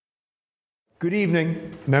Good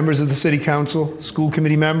evening, members of the City Council, school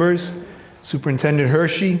committee members, Superintendent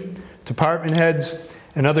Hershey, department heads,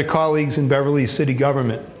 and other colleagues in Beverly's city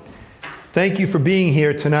government. Thank you for being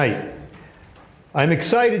here tonight. I'm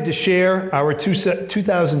excited to share our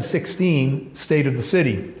 2016 State of the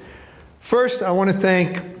City. First, I want to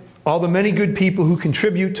thank all the many good people who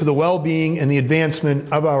contribute to the well-being and the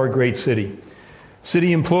advancement of our great city.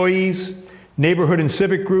 City employees, neighborhood and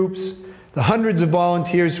civic groups, the hundreds of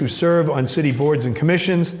volunteers who serve on city boards and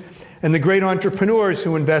commissions, and the great entrepreneurs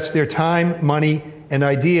who invest their time, money, and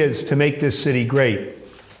ideas to make this city great.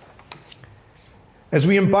 As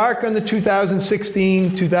we embark on the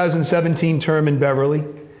 2016-2017 term in Beverly,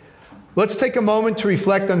 let's take a moment to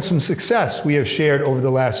reflect on some success we have shared over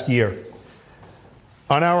the last year.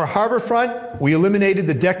 On our harbor front, we eliminated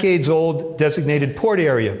the decades-old designated port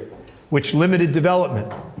area, which limited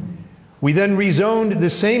development. We then rezoned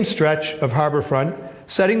this same stretch of harborfront,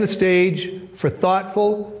 setting the stage for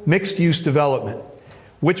thoughtful, mixed-use development,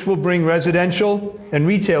 which will bring residential and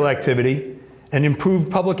retail activity and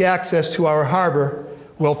improve public access to our harbor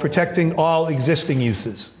while protecting all existing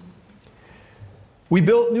uses. We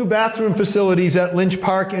built new bathroom facilities at Lynch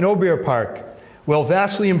Park and Aubert Park, while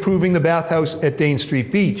vastly improving the bathhouse at Dane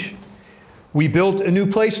Street Beach. We built a new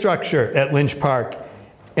play structure at Lynch Park,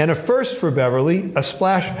 and a first for Beverly, a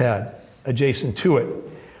splash pad adjacent to it,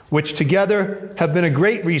 which together have been a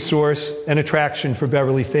great resource and attraction for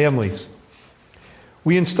Beverly families.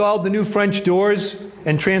 We installed the new French doors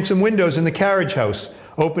and transom windows in the carriage house,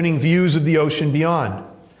 opening views of the ocean beyond.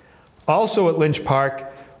 Also at Lynch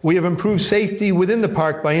Park, we have improved safety within the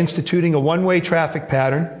park by instituting a one-way traffic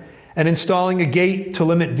pattern and installing a gate to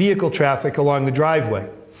limit vehicle traffic along the driveway.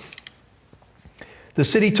 The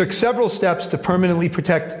city took several steps to permanently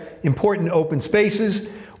protect important open spaces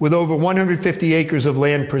with over 150 acres of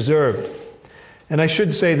land preserved. And I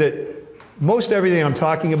should say that most everything I'm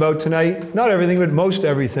talking about tonight, not everything, but most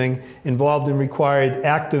everything involved and required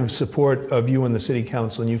active support of you and the City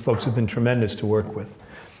Council, and you folks have been tremendous to work with.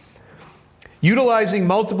 Utilizing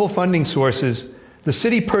multiple funding sources, the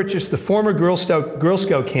city purchased the former Girl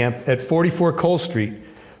Scout camp at 44 Cole Street,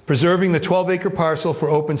 preserving the 12-acre parcel for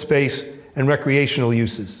open space and recreational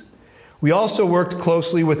uses. We also worked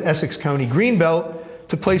closely with Essex County Greenbelt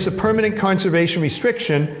to place a permanent conservation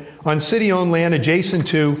restriction on city-owned land adjacent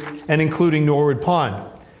to and including Norwood Pond.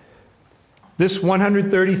 This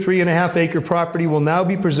 133.5-acre property will now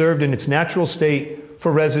be preserved in its natural state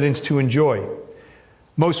for residents to enjoy.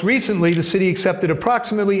 Most recently, the city accepted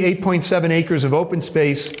approximately 8.7 acres of open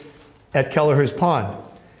space at Kelleher's Pond.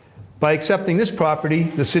 By accepting this property,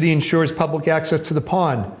 the city ensures public access to the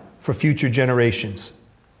pond for future generations.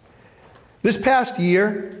 This past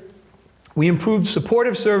year, we improved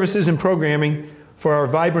supportive services and programming for our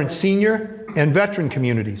vibrant senior and veteran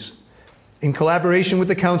communities. In collaboration with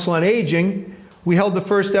the Council on Aging, we held the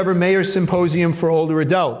first ever Mayor's Symposium for Older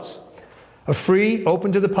Adults, a free,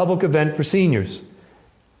 open to the public event for seniors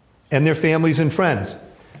and their families and friends.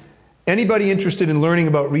 Anybody interested in learning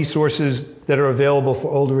about resources that are available for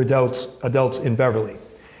older adults in Beverly.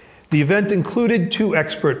 The event included 2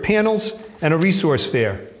 expert panels and a resource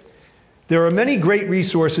fair. There are many great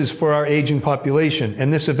resources for our aging population,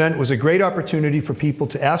 and this event was a great opportunity for people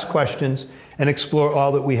to ask questions and explore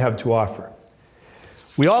all that we have to offer.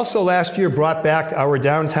 We also last year brought back our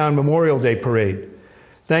downtown Memorial Day Parade.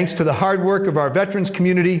 Thanks to the hard work of our veterans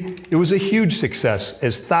community, it was a huge success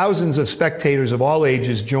as thousands of spectators of all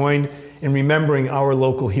ages joined in remembering our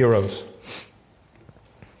local heroes.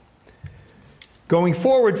 Going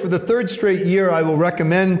forward, for the 3rd straight year, I will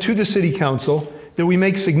recommend to the City Council that we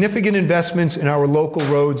make significant investments in our local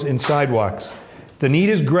roads and sidewalks. The need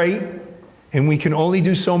is great, and we can only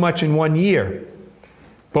do so much in 1 year.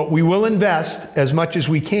 But we will invest as much as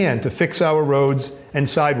we can to fix our roads and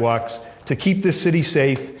sidewalks, to keep this city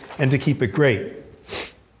safe, and to keep it great.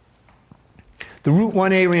 The Route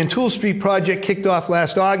 1A Rantoul Street project kicked off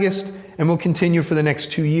last August and will continue for the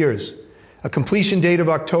next 2 years. A completion date of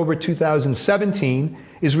October 2017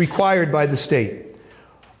 is required by the state.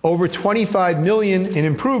 Over $25 million in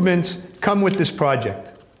improvements come with this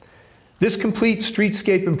project. This complete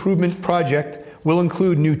streetscape improvement project will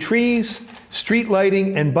include new trees, street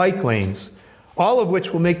lighting, and bike lanes, all of which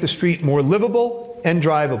will make the street more livable and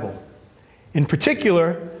drivable. In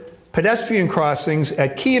particular, pedestrian crossings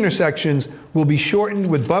at key intersections will be shortened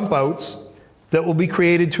with bump outs that will be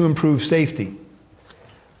created to improve safety.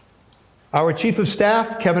 Our Chief of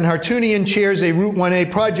Staff, Kevin Hartunian, chairs a Route 1A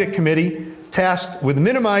project committee tasked with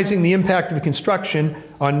minimizing the impact of construction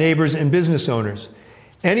on neighbors and business owners.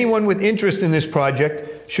 Anyone with interest in this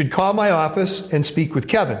project should call my office and speak with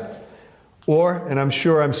Kevin. Or, and I'm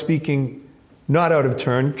sure I'm speaking not out of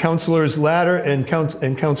turn. Councilors Latter and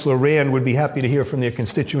Councilor Rand would be happy to hear from their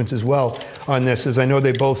constituents as well on this, as I know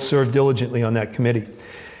they both served diligently on that committee.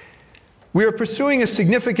 We are pursuing a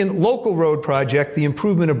significant local road project, the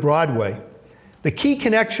improvement of Broadway, the key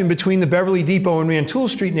connection between the Beverly Depot and Rantoul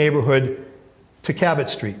Street neighborhood to Cabot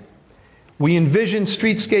Street. We envision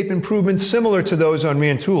streetscape improvements similar to those on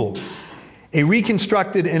Rantoul. A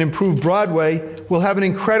reconstructed and improved Broadway will have an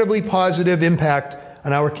incredibly positive impact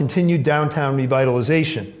on our continued downtown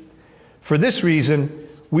revitalization. For this reason,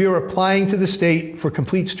 we are applying to the state for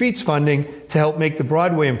Complete Streets funding to help make the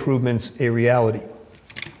Broadway improvements a reality.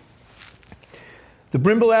 The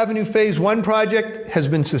Brimble Avenue Phase 1 project has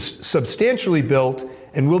been substantially built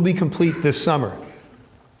and will be complete this summer.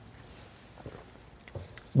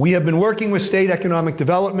 We have been working with state economic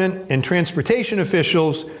development and transportation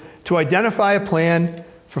officials to identify a plan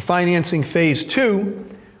for financing Phase 2,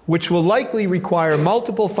 which will likely require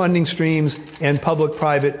multiple funding streams and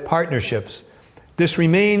public-private partnerships. This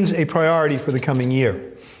remains a priority for the coming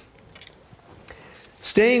year.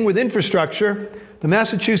 Staying with infrastructure, the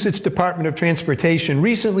Massachusetts Department of Transportation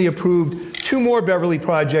recently approved 2 more Beverly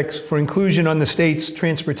projects for inclusion on the state's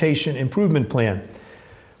Transportation Improvement Plan.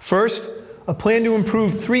 First, a plan to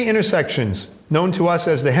improve 3 intersections, known to us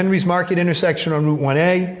as the Henry's Market intersection on Route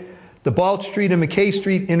 1A, the Balt Street and McKay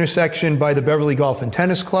Street intersection by the Beverly Golf and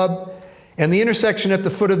Tennis Club, and the intersection at the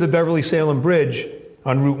foot of the Beverly-Salem Bridge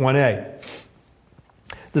on Route 1A.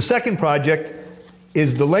 The second project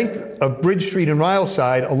is the length of Bridge Street and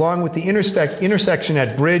Ryleside, along with the intersection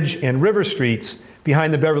at Bridge and River Streets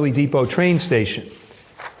behind the Beverly Depot train station.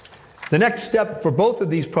 The next step for both of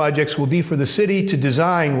these projects will be for the city to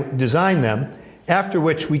design them, after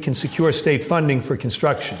which we can secure state funding for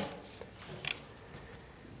construction.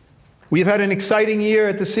 We have had an exciting year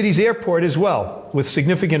at the city's airport as well, with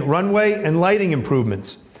significant runway and lighting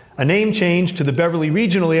improvements, a name change to the Beverly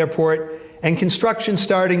Regional Airport, and construction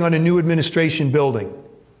starting on a new administration building.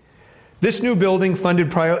 This new building,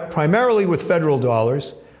 funded primarily with federal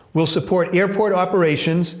dollars, will support airport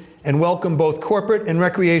operations and welcome both corporate and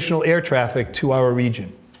recreational air traffic to our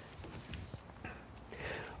region.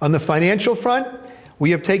 On the financial front, we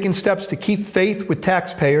have taken steps to keep faith with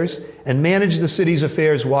taxpayers and manage the city's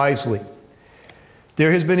affairs wisely.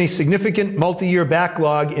 There has been a significant multi-year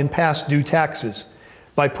backlog in past due taxes.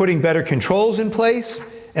 By putting better controls in place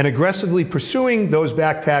and aggressively pursuing those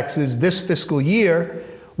back taxes this fiscal year,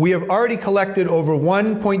 we have already collected over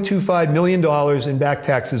 $1.25 million in back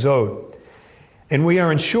taxes owed. And we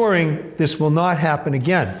are ensuring this will not happen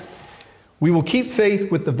again. We will keep faith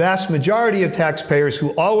with the vast majority of taxpayers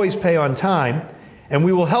who always pay on time, and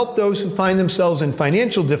we will help those who find themselves in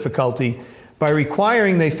financial difficulty by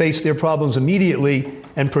requiring they face their problems immediately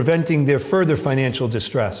and preventing their further financial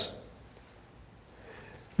distress.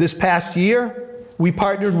 This past year, we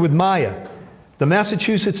partnered with MIA, the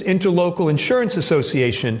Massachusetts Interlocal Insurance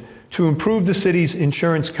Association, to improve the city's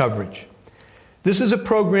insurance coverage. This is a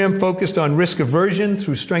program focused on risk aversion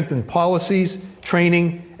through strengthened policies,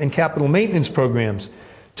 training, and capital maintenance programs.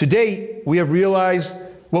 To date, we have realized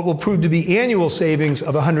what will prove to be annual savings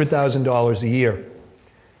of $100,000 a year.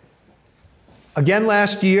 Again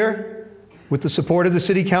last year, with the support of the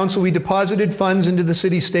City Council, we deposited funds into the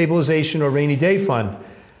city's stabilization or rainy day fund.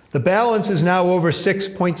 The balance is now over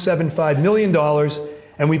 $6.75 million,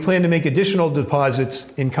 and we plan to make additional deposits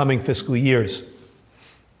in coming fiscal years.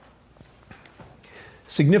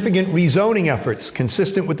 Significant rezoning efforts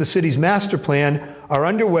consistent with the city's master plan are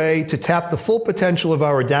underway to tap the full potential of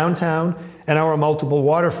our downtown and our multiple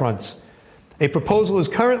waterfronts. A proposal is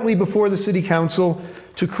currently before the City Council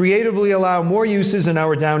to creatively allow more uses in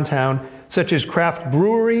our downtown, such as craft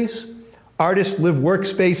breweries, artist live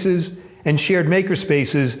workspaces, and shared maker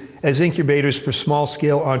spaces as incubators for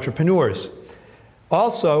small-scale entrepreneurs.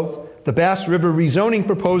 Also, the Bass River rezoning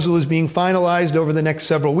proposal is being finalized over the next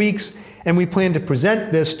several weeks, and we plan to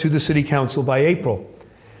present this to the City Council by April.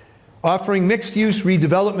 Offering mixed-use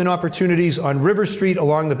redevelopment opportunities on River Street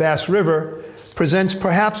along the Bass River presents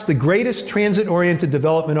perhaps the greatest transit-oriented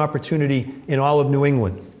development opportunity in all of New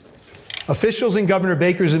England. Officials in Governor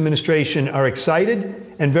Baker's administration are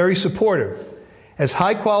excited and very supportive, as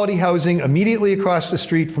high-quality housing immediately across the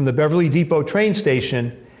street from the Beverly Depot train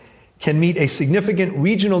station can meet a significant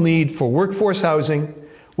regional need for workforce housing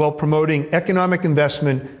while promoting economic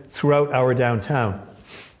investment throughout our downtown.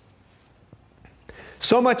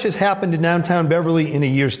 So much has happened in downtown Beverly in a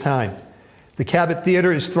year's time. The Cabot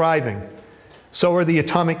Theater is thriving. So are the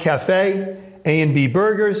Atomic Cafe, A&B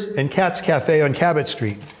Burgers, and Cat's Cafe on Cabot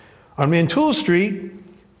Street. On Rantoul Street,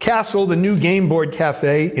 Castle, the new game board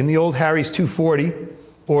cafe in the old Harry's 240,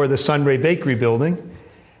 or the Sunray Bakery building,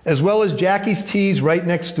 as well as Jackie's Teas right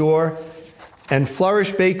next door and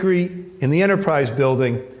Flourish Bakery in the Enterprise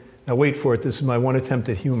Building, now wait for it, this is my one attempt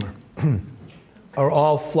at humor, are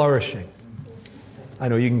all flourishing. I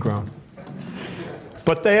know you can groan.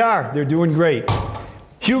 But they're doing great.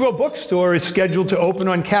 Hugo Bookstore is scheduled to open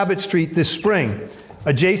on Cabot Street this spring,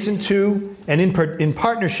 adjacent to and in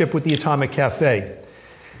partnership with the Atomic Cafe.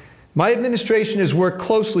 My administration has worked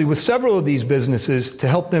closely with several of these businesses to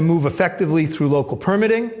help them move effectively through local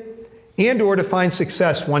permitting and or to find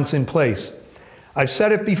success once in place. I've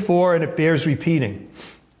said it before and it bears repeating.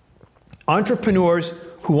 Entrepreneurs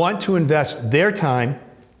who want to invest their time,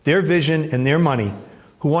 their vision, and their money,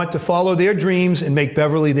 who want to follow their dreams and make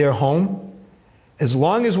Beverly their home, as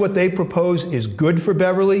long as what they propose is good for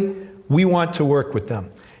Beverly, we want to work with them.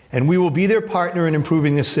 And we will be their partner in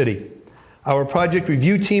improving this city. Our project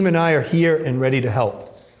review team and I are here and ready to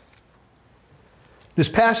help. This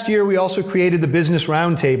past year, we also created the Business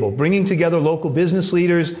Roundtable, bringing together local business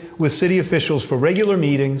leaders with city officials for regular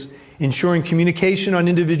meetings, ensuring communication on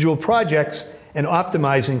individual projects and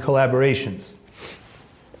optimizing collaborations.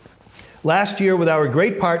 Last year, with our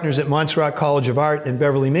great partners at Montserrat College of Art and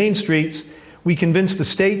Beverly Main Streets, we convinced the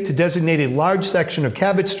state to designate a large section of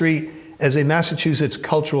Cabot Street as a Massachusetts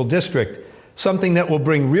cultural district, something that will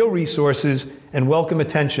bring real resources and welcome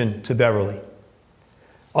attention to Beverly.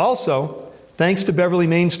 Also, thanks to Beverly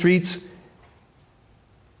Main Streets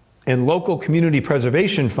and local community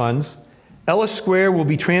preservation funds, Ellis Square will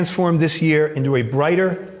be transformed this year into a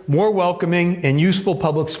brighter, more welcoming, and useful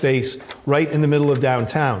public space right in the middle of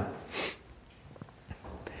downtown.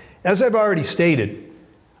 As I've already stated,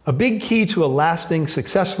 a big key to a lasting,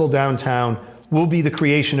 successful downtown will be the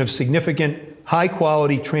creation of significant,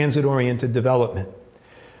 high-quality, transit-oriented development.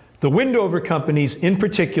 The Windover companies, in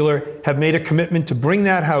particular, have made a commitment to bring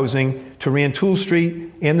that housing to Rantoul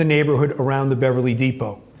Street and the neighborhood around the Beverly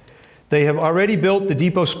Depot. They have already built the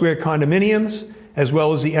Depot Square condominiums, as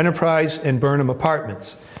well as the Enterprise and Burnham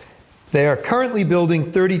apartments. They are currently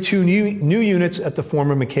building 32 new units at the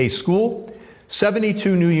former McKay School,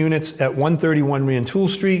 72 new units at 131 Rantoul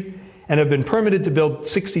Street, and have been permitted to build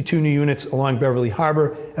 62 new units along Beverly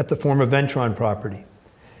Harbor at the former Ventron property.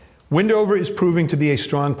 Windover is proving to be a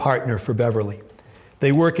strong partner for Beverly.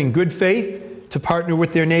 They work in good faith to partner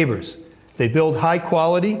with their neighbors. They build high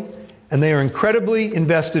quality, and they are incredibly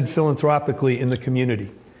invested philanthropically in the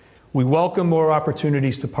community. We welcome more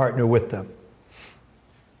opportunities to partner with them.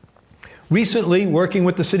 Recently, working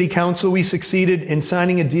with the City Council, we succeeded in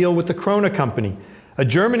signing a deal with the Krona Company, a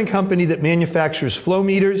German company that manufactures flow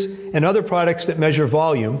meters and other products that measure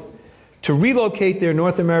volume, to relocate their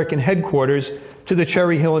North American headquarters to the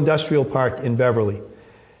Cherry Hill Industrial Park in Beverly.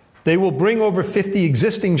 They will bring over 50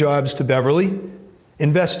 existing jobs to Beverly,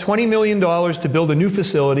 invest $20 million to build a new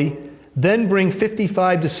facility, then bring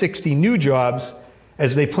 55 to 60 new jobs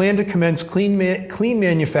as they plan to commence clean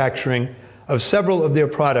manufacturing of several of their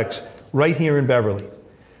products right here in Beverly.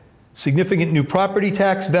 Significant new property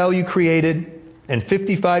tax value created and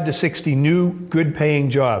 55 to 60 new good-paying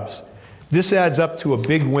jobs. This adds up to a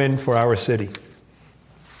big win for our city.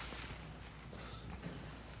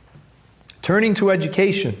 Turning to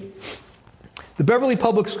education, the Beverly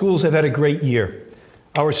Public Schools have had a great year.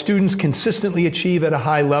 Our students consistently achieve at a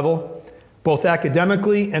high level, both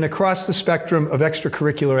academically and across the spectrum of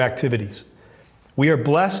extracurricular activities. We are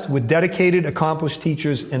blessed with dedicated, accomplished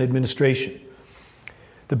teachers and administration.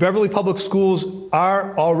 The Beverly Public Schools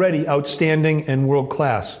are already outstanding and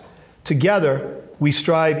world-class. Together, we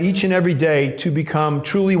strive each and every day to become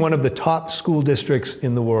truly one of the top school districts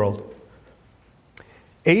in the world.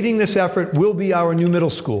 Aiding this effort will be our new middle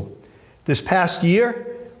school. This past year,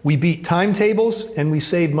 we beat timetables and we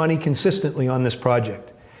saved money consistently on this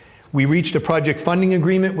project. We reached a project funding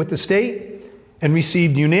agreement with the state and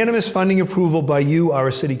received unanimous funding approval by you,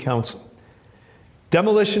 our City Council.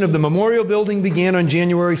 Demolition of the Memorial Building began on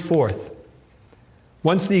January 4th.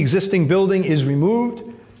 Once the existing building is removed,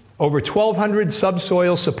 over 1,200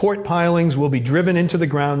 subsoil support pilings will be driven into the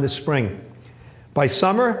ground this spring. By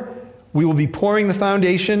summer, we will be pouring the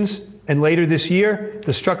foundations, and later this year,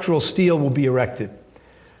 the structural steel will be erected.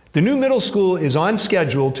 The new middle school is on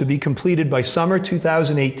schedule to be completed by summer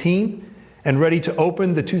 2018 and ready to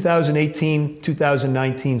open the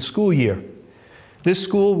 2018-2019 school year. This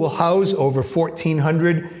school will house over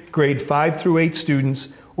 1,400 grade 5 through 8 students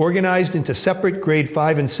organized into separate grade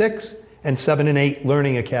 5 and 6 and 7 and 8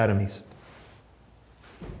 learning academies.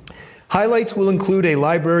 Highlights will include a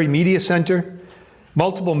library media center,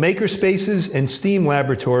 multiple maker spaces and STEAM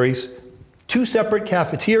laboratories, 2 separate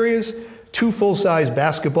cafeterias, 2 full-size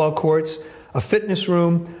basketball courts, a fitness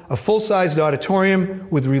room, a full-sized auditorium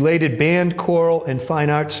with related band, choral, and fine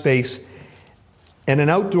art space, and an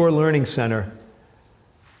outdoor learning center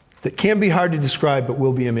that can be hard to describe but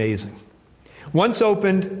will be amazing. Once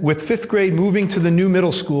opened, with 5th grade moving to the new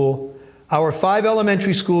middle school, our 5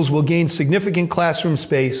 elementary schools will gain significant classroom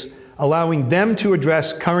space, allowing them to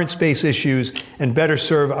address current space issues and better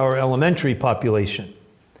serve our elementary population.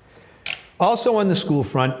 Also on the school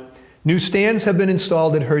front, new stands have been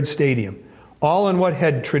installed at Herd Stadium, all on what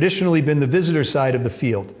had traditionally been the visitor side of the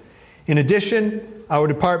field. In addition, our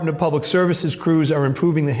Department of Public Services crews are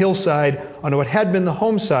improving the hillside on what had been the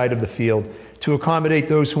home side of the field to accommodate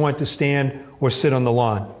those who want to stand or sit on the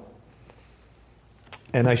lawn.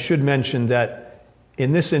 And I should mention that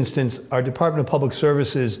in this instance, our Department of Public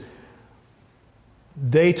Services,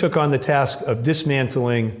 they took on the task of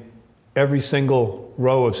dismantling every single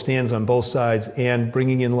row of stands on both sides and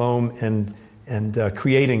bringing in loam and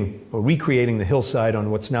creating or recreating the hillside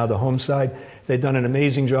on what's now the home side. They've done an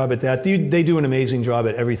amazing job at that. They do an amazing job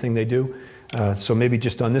at everything they do. So maybe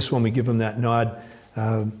just on this one, we give them that nod,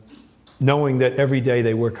 knowing that every day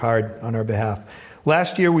they work hard on our behalf.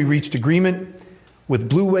 Last year, we reached agreement with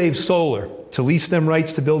Blue Wave Solar to lease them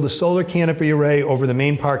rights to build a solar canopy array over the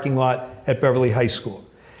main parking lot at Beverly High School,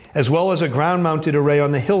 as well as a ground-mounted array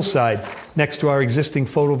on the hillside next to our existing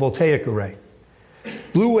photovoltaic array.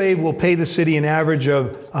 Blue Wave will pay the city an average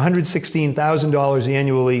of $116,000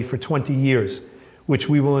 annually for 20 years, which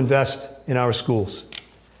we will invest in our schools.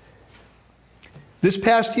 This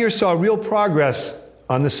past year saw real progress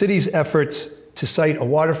on the city's efforts to site a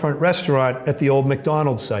waterfront restaurant at the old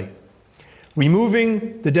McDonald's site.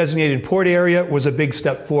 Removing the designated port area was a big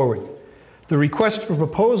step forward. The request for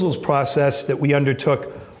proposals process that we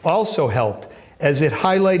undertook also helped, as it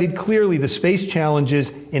highlighted clearly the space challenges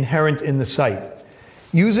inherent in the site.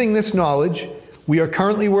 Using this knowledge, we are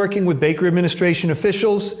currently working with Baker administration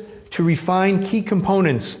officials to refine key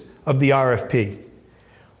components of the RFP.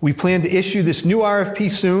 We plan to issue this new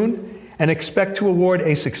RFP soon and expect to award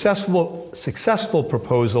a successful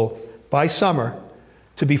proposal by summer,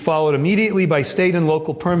 to be followed immediately by state and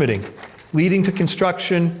local permitting, leading to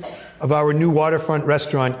construction of our new waterfront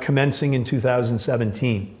restaurant commencing in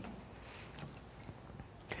 2017.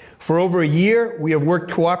 For over a year, we have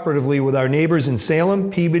worked cooperatively with our neighbors in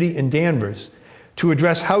Salem, Peabody, and Danvers to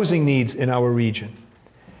address housing needs in our region.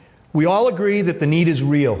 We all agree that the need is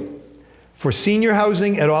real for senior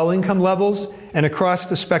housing at all income levels and across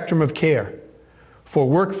the spectrum of care, for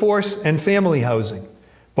workforce and family housing,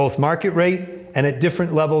 both market rate and at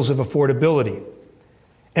different levels of affordability,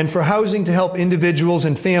 and for housing to help individuals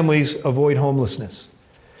and families avoid homelessness.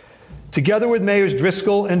 Together with Mayors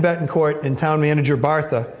Driscoll and Betancourt and Town Manager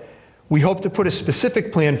Bartha, we hope to put a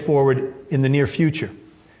specific plan forward in the near future.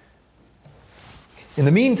 In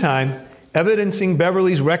the meantime, evidencing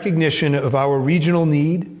Beverly's recognition of our regional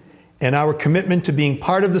need and our commitment to being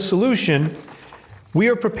part of the solution, we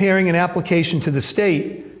are preparing an application to the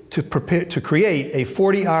state to create a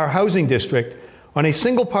 40R housing district on a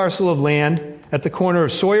single parcel of land at the corner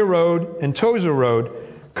of Sawyer Road and Tozer Road,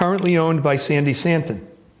 currently owned by Sandy Santon.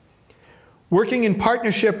 Working in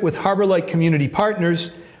partnership with Harbor Light Community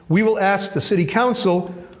Partners, we will ask the City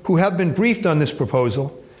Council, who have been briefed on this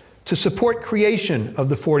proposal, to support creation of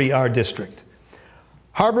the 40R district.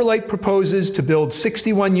 Harbor Light proposes to build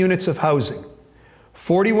 61 units of housing,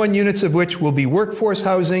 41 units of which will be workforce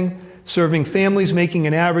housing, serving families making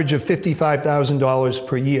an average of $55,000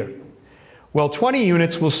 per year, while 20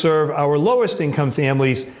 units will serve our lowest income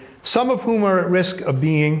families, some of whom are at risk of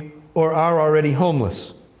being or are already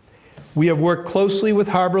homeless. We have worked closely with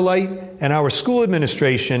Harbor Light and our school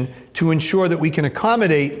administration to ensure that we can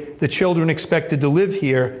accommodate the children expected to live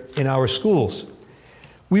here in our schools.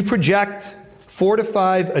 We project 4 to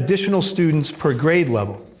 5 additional students per grade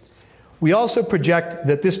level. We also project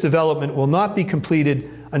that this development will not be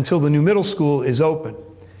completed until the new middle school is open.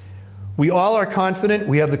 We all are confident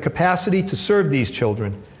we have the capacity to serve these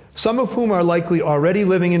children, some of whom are likely already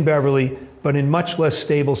living in Beverly, but in much less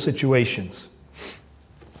stable situations.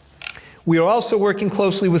 We are also working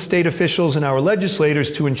closely with state officials and our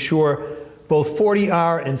legislators to ensure both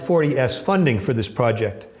 40R and 40S funding for this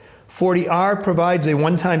project. 40R provides a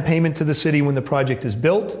one-time payment to the city when the project is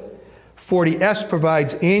built. 40S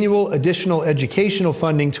provides annual additional educational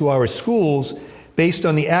funding to our schools based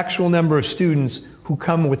on the actual number of students who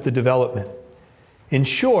come with the development. In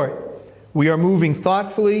short, we are moving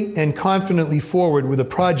thoughtfully and confidently forward with a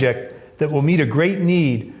project that will meet a great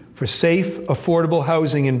need for safe, affordable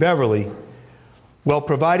housing in Beverly, while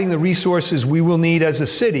providing the resources we will need as a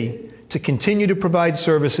city to continue to provide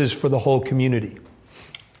services for the whole community.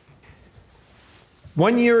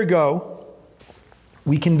 1 year ago,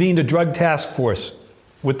 we convened a drug task force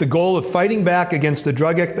with the goal of fighting back against the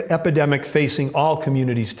drug epidemic facing all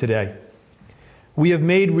communities today. We have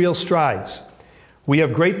made real strides. We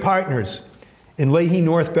have great partners in Leahy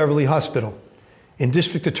North Beverly Hospital, in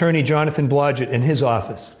District Attorney Jonathan Blodgett and his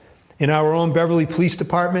office, in our own Beverly Police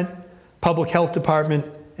Department, Public Health Department,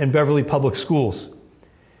 and Beverly Public Schools.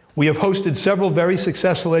 We have hosted several very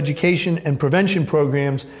successful education and prevention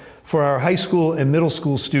programs for our high school and middle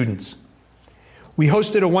school students. We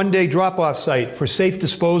hosted a one-day drop-off site for safe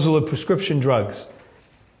disposal of prescription drugs,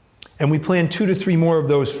 and we plan 2 to 3 more of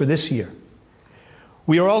those for this year.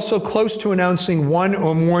 We are also close to announcing 1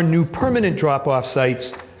 or more new permanent drop-off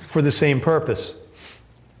sites for the same purpose.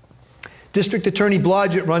 District Attorney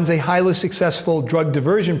Blodgett runs a highly successful drug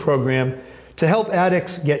diversion program to help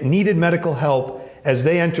addicts get needed medical help as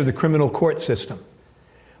they enter the criminal court system.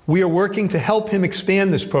 We are working to help him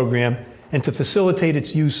expand this program and to facilitate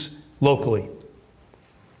its use locally.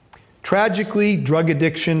 Tragically, drug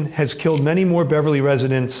addiction has killed many more Beverly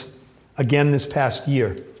residents again this past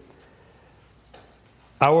year.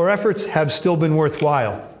 Our efforts have still been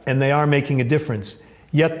worthwhile, and they are making a difference.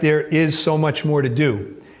 Yet there is so much more to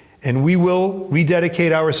do, and we will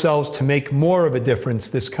rededicate ourselves to make more of a difference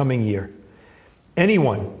this coming year.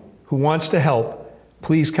 Anyone who wants to help,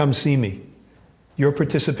 please come see me. Your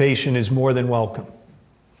participation is more than welcome.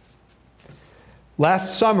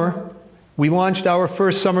 Last summer, we launched our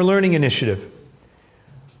first summer learning initiative.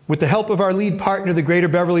 With the help of our lead partner, the Greater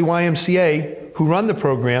Beverly YMCA, who run the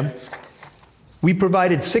program, we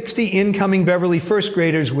provided 60 incoming Beverly first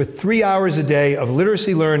graders with 3 hours a day of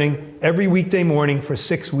literacy learning every weekday morning for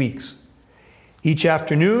 6 weeks. Each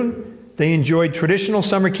afternoon, they enjoyed traditional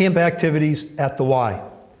summer camp activities at the Y.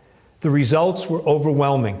 The results were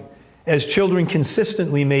overwhelming, as children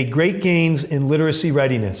consistently made great gains in literacy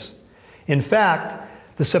readiness. In fact,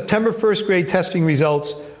 the September first grade testing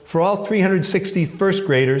results for all 360 first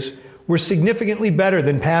graders were significantly better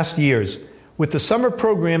than past years, with the summer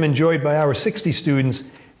program enjoyed by our 60 students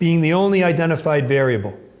being the only identified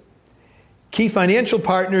variable. Key financial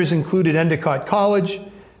partners included Endicott College,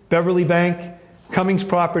 Beverly Bank, Cummings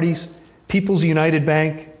Properties, People's United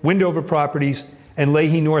Bank, Windover Properties, and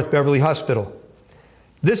Leahy North Beverly Hospital.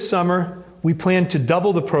 This summer, we plan to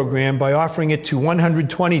double the program by offering it to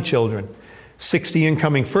 120 children, 60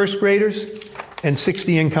 incoming first graders and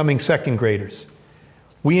 60 incoming second graders.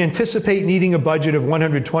 We anticipate needing a budget of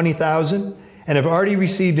 $120,000 and have already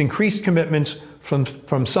received increased commitments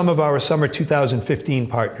from some of our summer 2015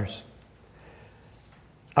 partners.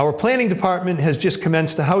 Our planning department has just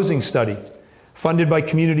commenced a housing study funded by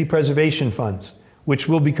community preservation funds, which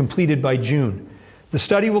will be completed by June. The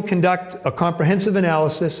study will conduct a comprehensive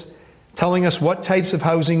analysis telling us what types of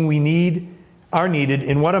housing are needed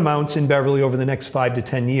in what amounts in Beverly over the next 5 to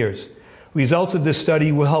 10 years. Results of this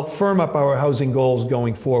study will help firm up our housing goals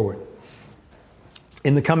going forward.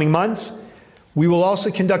 In the coming months, we will also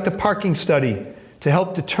conduct a parking study to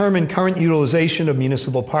help determine current utilization of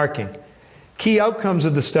municipal parking. Key outcomes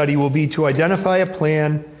of the study will be to identify a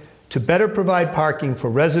plan to better provide parking for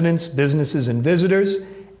residents, businesses, and visitors,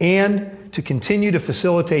 and to continue to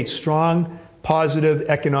facilitate strong, positive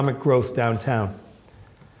economic growth downtown.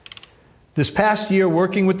 This past year,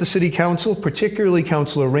 working with the City Council, particularly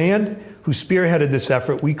Councilor Rand, who spearheaded this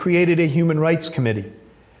effort, we created a Human Rights Committee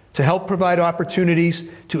to help provide opportunities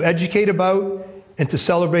to educate about and to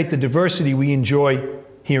celebrate the diversity we enjoy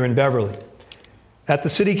here in Beverly. At the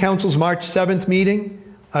City Council's March 7th meeting,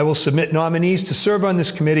 I will submit nominees to serve on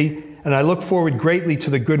this committee, and I look forward greatly to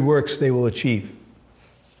the good works they will achieve.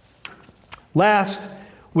 Last,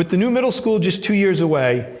 with the new middle school just 2 years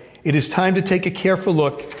away, it is time to take a careful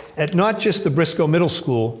look at not just the Briscoe Middle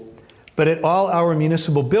School, but at all our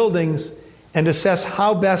municipal buildings and assess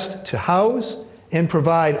how best to house and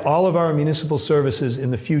provide all of our municipal services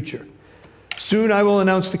in the future. Soon I will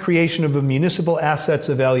announce the creation of a Municipal Assets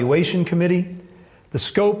Evaluation Committee. The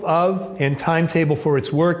scope of and timetable for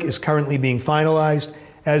its work is currently being finalized,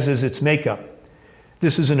 as is its makeup.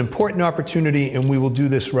 This is an important opportunity, and we will do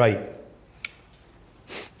this right.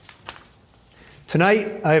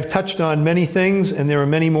 Tonight, I have touched on many things, and there are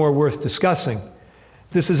many more worth discussing.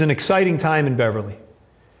 This is an exciting time in Beverly.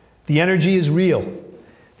 The energy is real.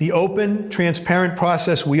 The open, transparent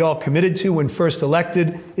process we all committed to when first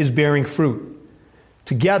elected is bearing fruit.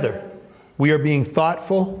 Together, we are being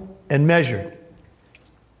thoughtful and measured.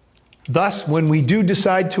 Thus, when we do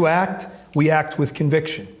decide to act, we act with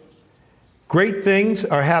conviction. Great things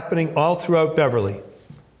are happening all throughout Beverly.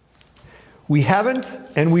 We haven't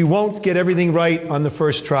and we won't get everything right on the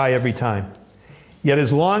first try every time. Yet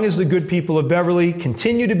as long as the good people of Beverly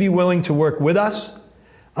continue to be willing to work with us,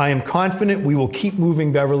 I am confident we will keep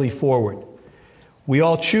moving Beverly forward. We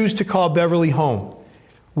all choose to call Beverly home.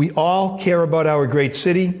 We all care about our great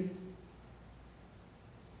city.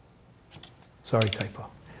 Sorry, typo.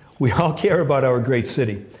 We all care about our great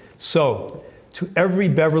city. So, to every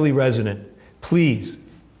Beverly resident, please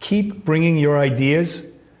keep bringing your ideas,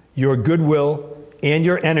 your goodwill, and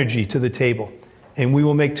your energy to the table, and we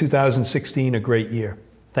will make 2016 a great year.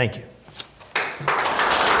 Thank you.